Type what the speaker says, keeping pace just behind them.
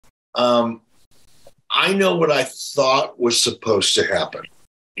I know what I thought was supposed to happen.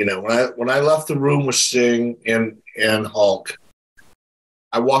 You know, when I left the room with Sting and Hulk,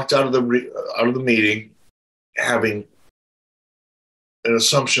 I walked out of the meeting having an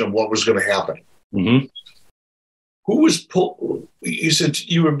assumption of what was going to happen. Mm-hmm. Who was pulled? You said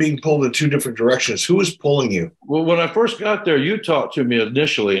you were being pulled in two different directions. Who was pulling you? Well, when I first got there, you talked to me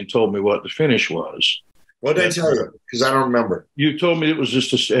initially and told me what the finish was. What did I tell you? Because I don't remember. You told me it was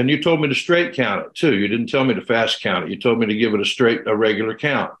just and you told me to straight count it too. You didn't tell me to fast count it. You told me to give it a regular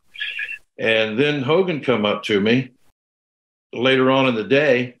count. And then Hogan come up to me later on in the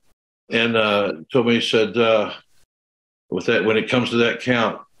day and told me, he said, with that, when it comes to that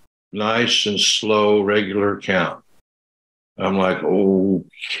count, nice and slow, regular count. I'm like,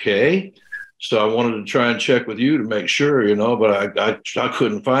 okay. So I wanted to try and check with you to make sure, you know, but I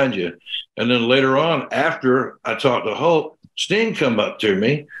couldn't find you. And then later on, after I talked to Hulk, Sting come up to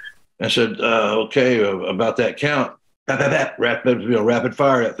me and said, okay, about that count, rapid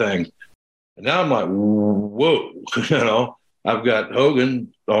fire that thing. And now I'm like, whoa, you know, I've got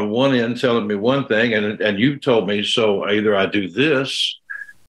Hogan on one end telling me one thing, and you told me, so either I do this,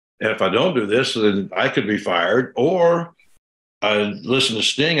 and if I don't do this, then I could be fired, or I listen to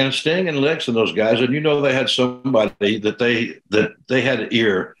Sting and Lex and those guys, and you know they had somebody that they had an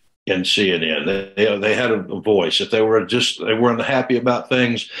ear in CNN. They had a voice. If they weren't happy about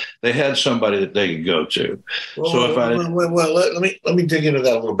things, they had somebody that they could go to. Well, so let me dig into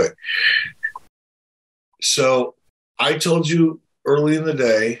that a little bit. So I told you early in the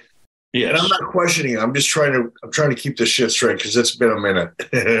day, yes. And I'm not questioning you. I'm trying to keep this shit straight because it's been a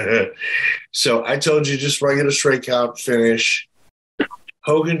minute. So I told you just regular straight count finish.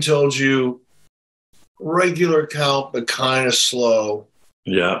 Hogan told you regular count, but kind of slow.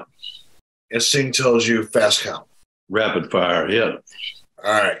 Yeah. And Sting tells you fast count. Rapid fire, yeah.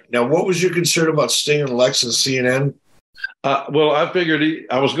 All right. Now, what was your concern about Sting and Lex and CNN? Well, I figured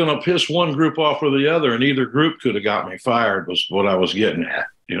I was going to piss one group off or the other, and either group could have got me fired was what I was getting at,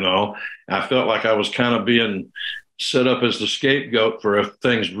 you know. I felt like I was kind of being set up as the scapegoat for if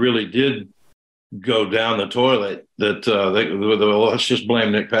things really did go down the toilet, that let's just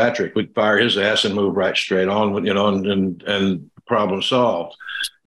blame Nick Patrick. We'd fire his ass and move right straight on, you know, and problem solved.